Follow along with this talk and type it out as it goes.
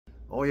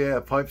Oh yeah,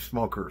 pipe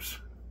smokers.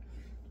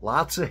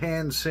 Lots of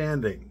hand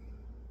sanding.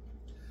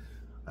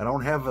 I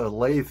don't have a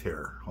lathe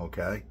here,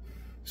 okay?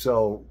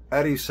 So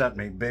Eddie sent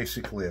me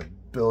basically a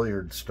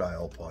billiard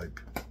style pipe.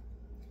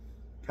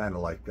 Kind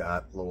of like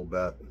that a little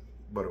bit,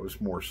 but it was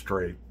more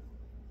straight.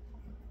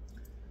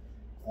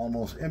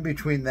 Almost in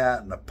between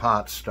that and a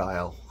pot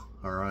style,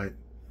 all right?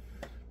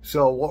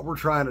 So what we're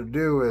trying to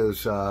do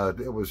is,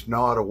 it was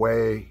gnawed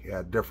away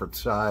at different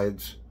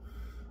sides.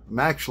 I'm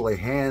actually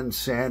hand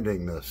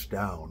sanding this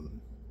down.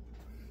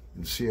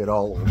 You can see it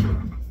all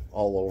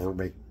over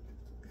me.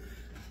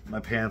 My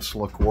pants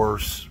look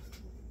worse.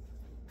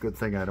 Good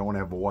thing I don't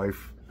have a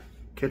wife.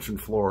 Kitchen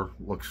floor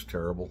looks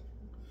terrible.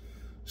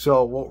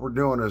 So what we're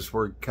doing is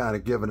we're kind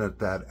of giving it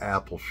that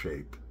apple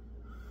shape.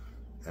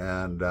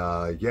 And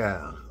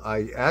yeah,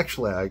 I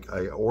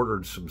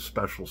ordered some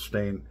special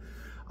stain.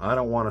 I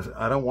don't want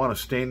to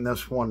stain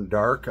this one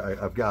dark.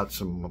 I've got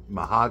some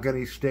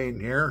mahogany stain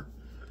here.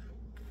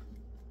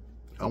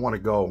 I want to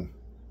go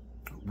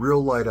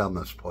real light on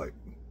this pipe.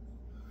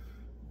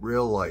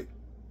 Real light.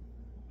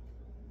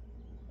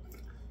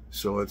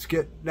 So it's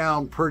getting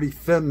down pretty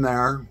thin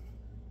there.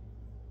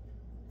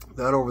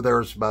 That over there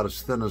is about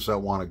as thin as I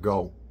want to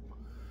go.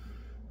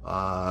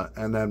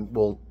 And then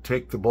we'll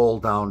take the bowl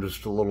down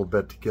just a little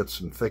bit to get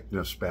some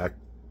thickness back.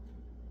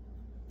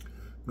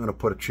 I'm going to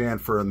put a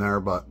chamfer in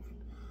there, but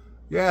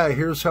yeah,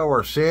 here's how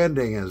our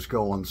sanding is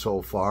going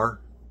so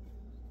far.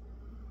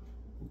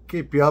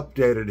 Keep you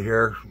updated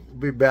here. We'll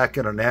be back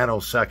in a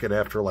nanosecond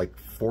after like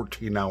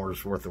 14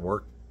 hours worth of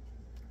work,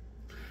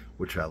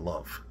 which I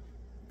love.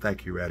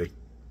 Thank you, Eddie.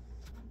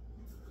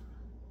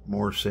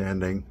 More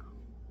sanding.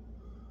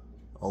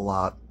 A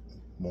lot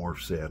more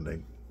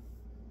sanding.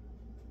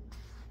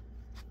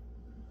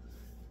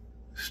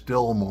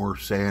 Still more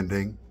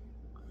sanding.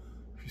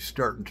 She's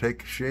starting to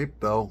take shape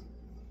though.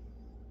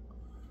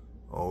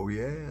 Oh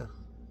yeah.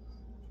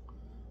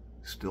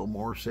 Still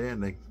more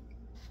sanding.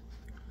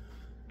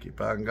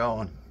 Keep on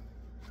going.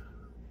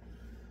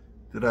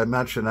 Did I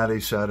mention Eddie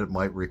said it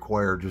might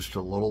require just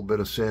a little bit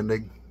of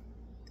sanding?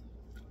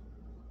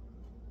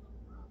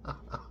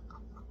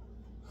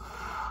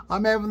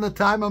 I'm having the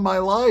time of my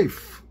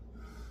life.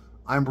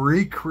 I'm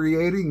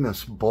recreating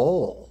this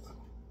bowl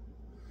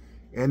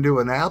into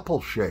an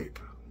apple shape.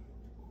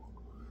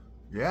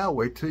 Yeah,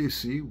 wait till you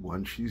see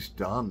when she's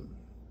done.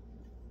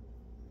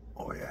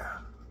 Oh yeah.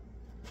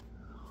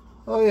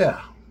 Oh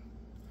yeah.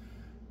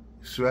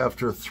 So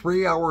after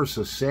 3 hours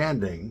of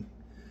sanding,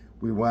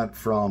 we went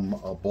from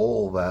a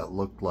bowl that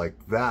looked like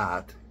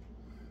that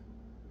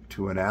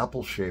to an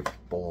apple-shaped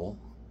bowl,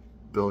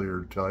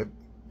 billiard type.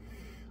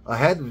 I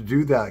had to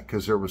do that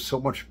because there was so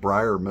much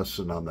briar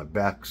missing on the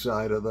back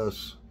side of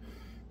this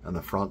and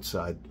the front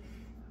side.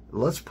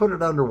 Let's put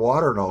it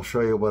underwater and I'll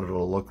show you what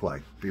it'll look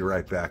like. Be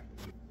right back.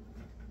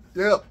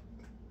 Yep.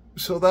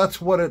 So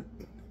that's what it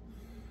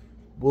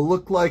will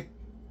look like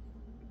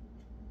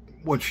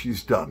when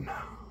she's done.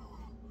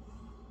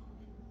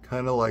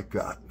 Kind of like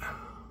that.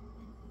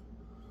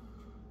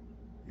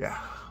 Yeah.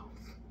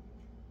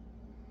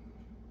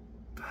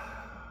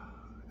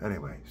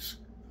 Anyways,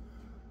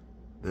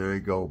 there you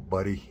go,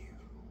 buddy.